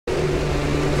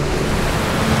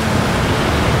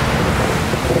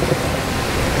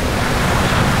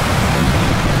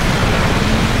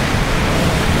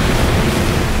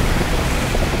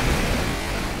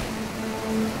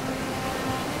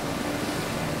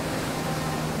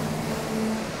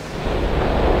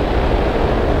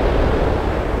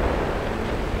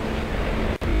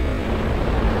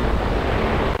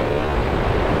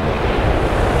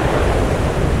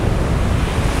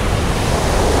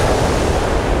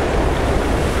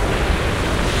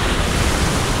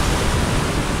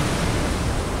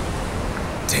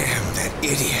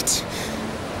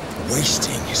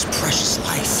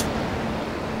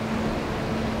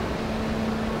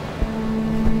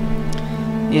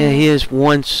Yeah, he is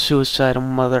one suicidal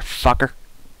motherfucker.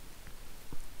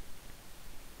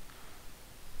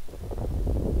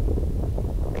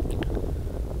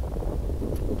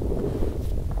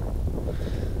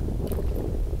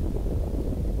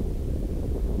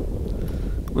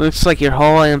 Looks like your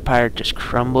whole empire just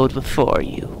crumbled before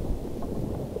you.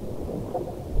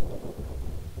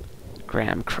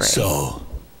 Graham Cray. So,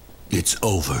 it's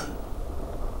over.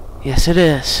 Yes, it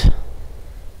is.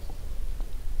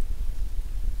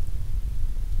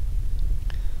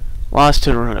 Lost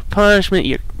to the rune of punishment,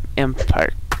 your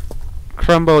empire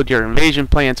crumbled, your invasion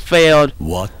plans failed.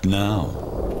 What now?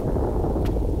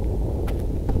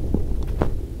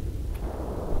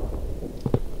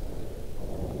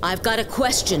 I've got a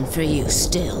question for you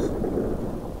still.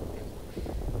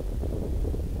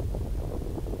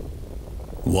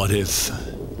 What if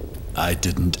I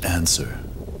didn't answer?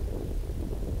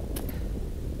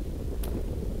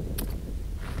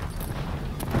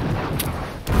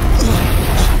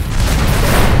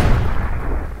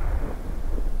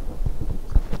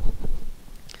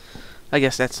 I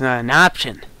guess that's not an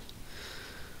option.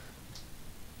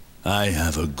 I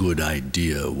have a good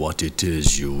idea what it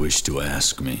is you wish to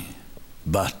ask me,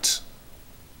 but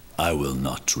I will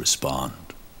not respond.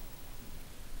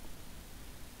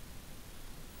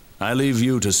 I leave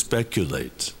you to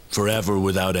speculate, forever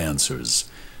without answers.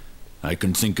 I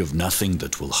can think of nothing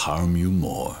that will harm you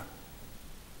more.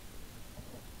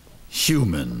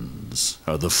 Humans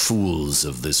are the fools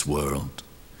of this world.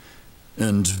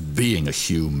 And being a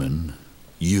human,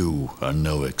 you are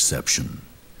no exception.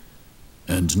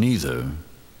 And neither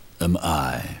am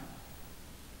I.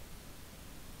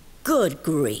 Good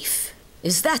grief.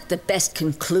 Is that the best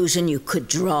conclusion you could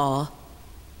draw?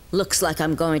 Looks like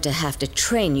I'm going to have to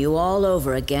train you all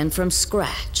over again from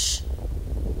scratch.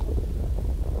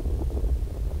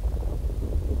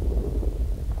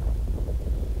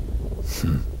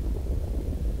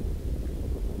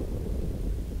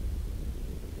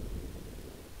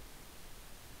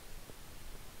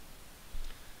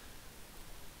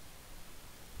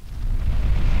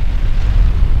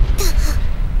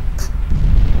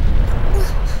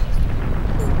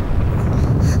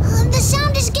 The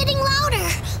sound is getting louder.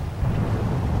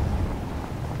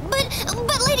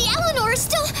 But Lady Eleanor is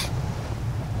still...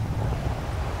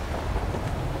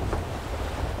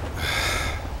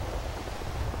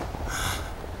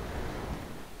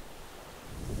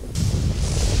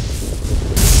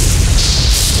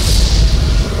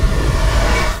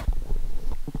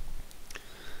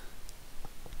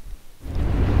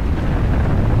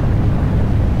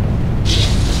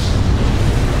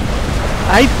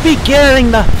 I'd be getting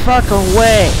the fuck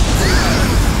away.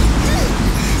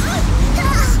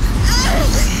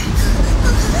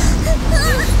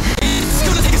 It's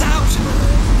gonna take us out!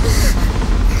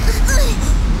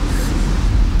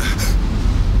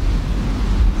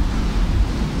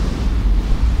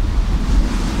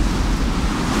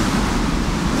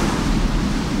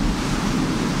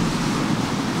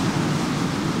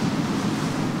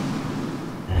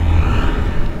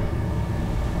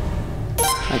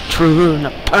 A true rune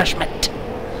of punishment.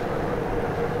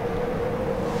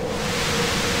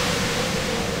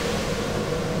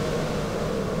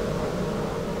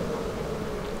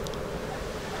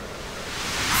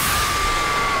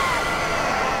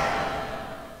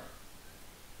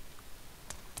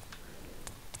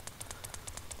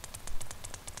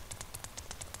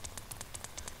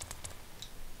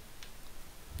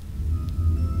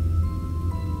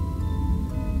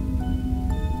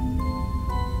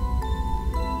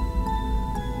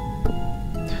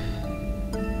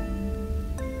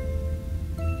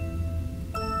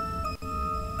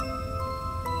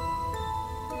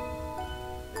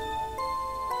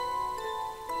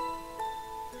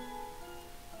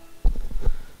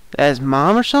 As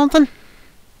mom or something?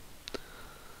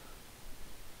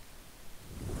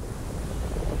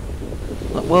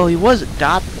 Well, he was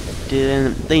adopted,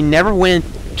 and they never went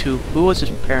to who was his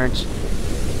parents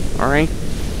or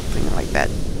anything like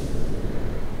that.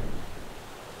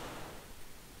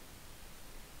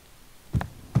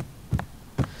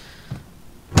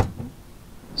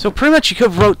 So pretty much you could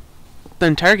have wrote the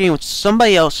entire game with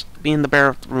somebody else being the bearer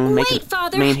of the rune, making Wait,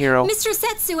 Father. the main hero Mr.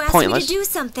 Setsu asked pointless. me to do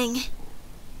something.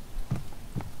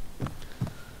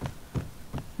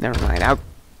 Never mind. I'll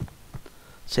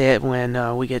say it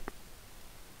when we get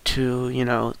to, you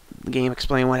know, the game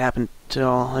explain what happened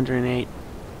till 108.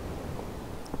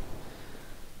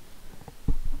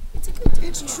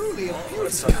 It's truly a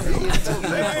beautiful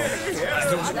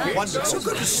wonderful. So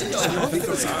good to see you.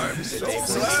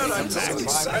 Glad I'm so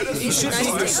excited. He should be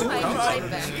here soon.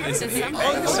 Here he comes.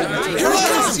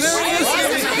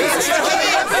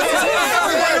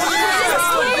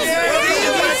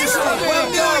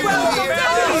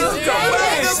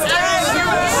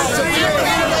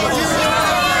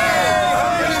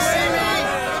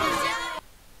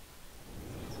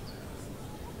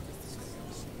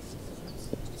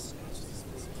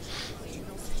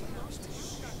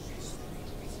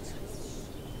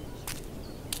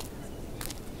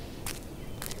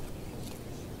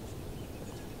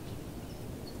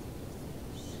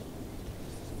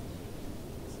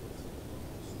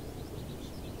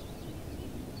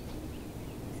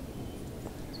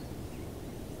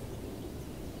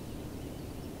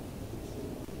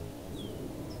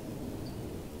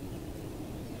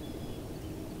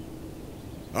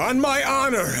 On my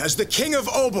honor as the King of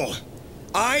Obel,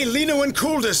 I, Lino and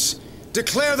Kuldus,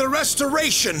 declare the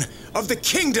restoration of the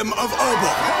Kingdom of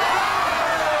Obel.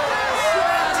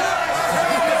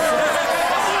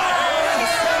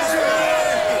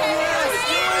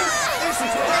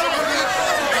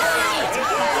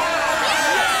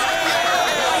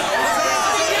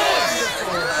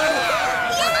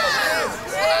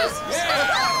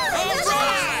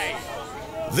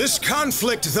 This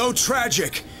conflict, though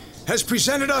tragic, has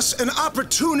presented us an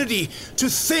opportunity to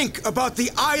think about the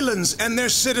islands and their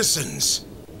citizens.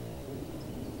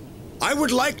 I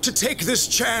would like to take this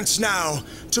chance now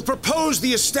to propose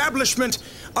the establishment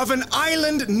of an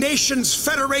Island Nations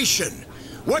Federation.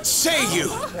 What say you?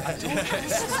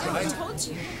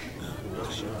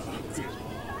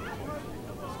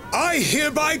 I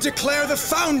hereby declare the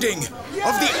founding of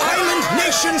the Island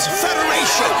Nations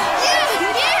Federation.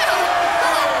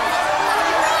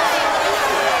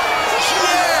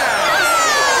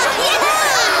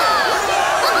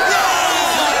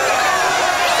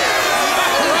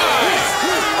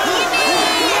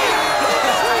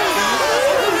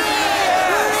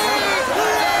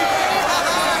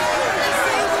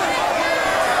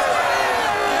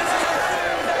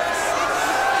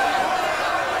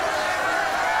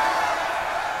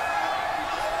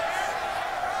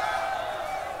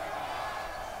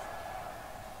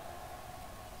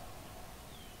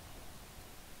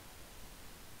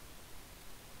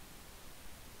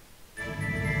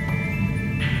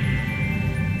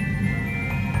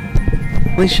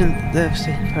 Completion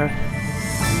devastating punishment.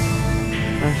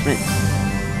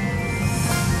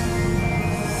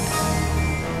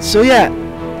 So yeah,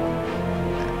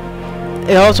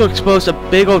 it also exposed a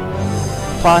big old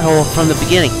plot hole from the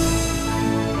beginning.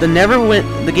 The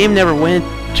game never went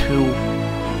to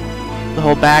the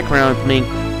whole background of the main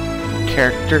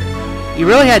character. You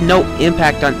really had no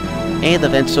impact on any of the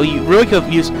events, so you really could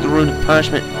have used the rune of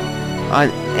punishment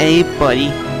on anybody,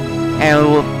 and it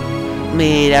would have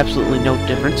made absolutely no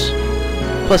difference.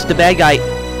 Plus, the bad guy,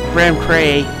 Graham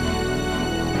Cray,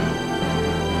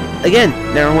 again,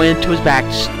 never went into his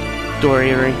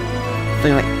backstory or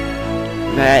anything like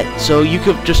that. So you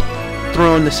could have just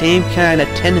thrown the same kind of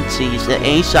tendencies that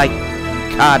any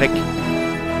psychotic,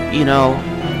 you know,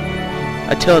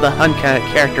 Attila the Hun kind of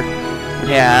character would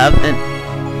have, and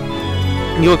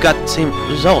you would have got the same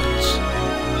results.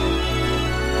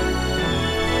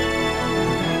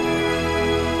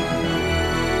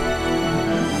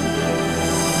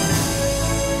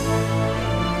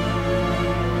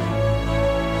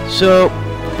 So,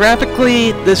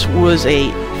 graphically, this was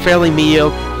a fairly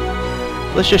mediocre.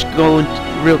 Let's just go into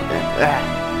real.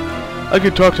 I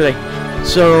can talk today.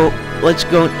 So, let's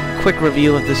go quick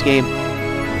review of this game.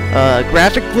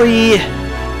 Graphically,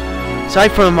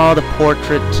 aside from all the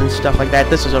portraits and stuff like that,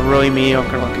 this is a really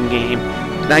mediocre looking game.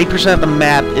 90% of the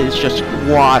map is just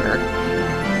water,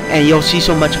 and you'll see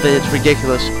so much of it, it's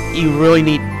ridiculous. You really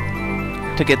need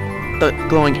to get the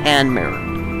glowing hand mirror.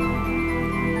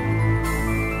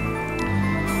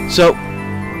 So,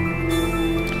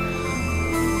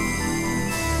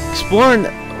 exploring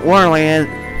Waterland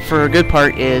for a good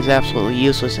part is absolutely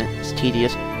useless and it's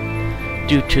tedious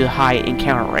due to the high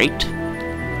encounter rate.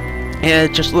 And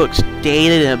it just looks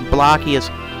dated and blocky as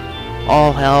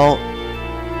all hell.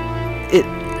 It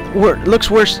looks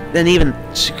worse than even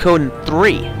Suikoden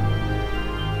 3.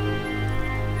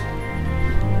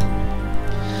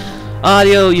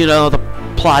 Audio, you know, the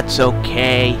plot's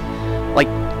okay. Like,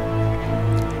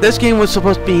 this game was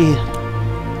supposed to be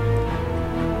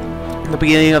the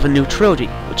beginning of a new trilogy,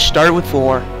 which started with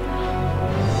 4,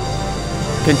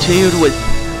 continued with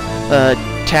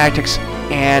Tactics,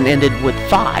 and ended with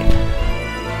 5.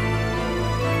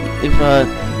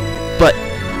 But,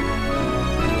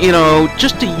 you know,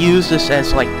 just to use this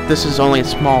as, like, this is only a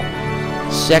small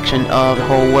section of the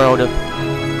whole world of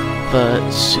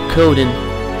Suikoden,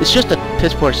 it's just a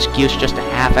piss poor excuse just to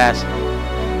half-ass,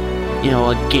 you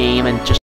know, a game and just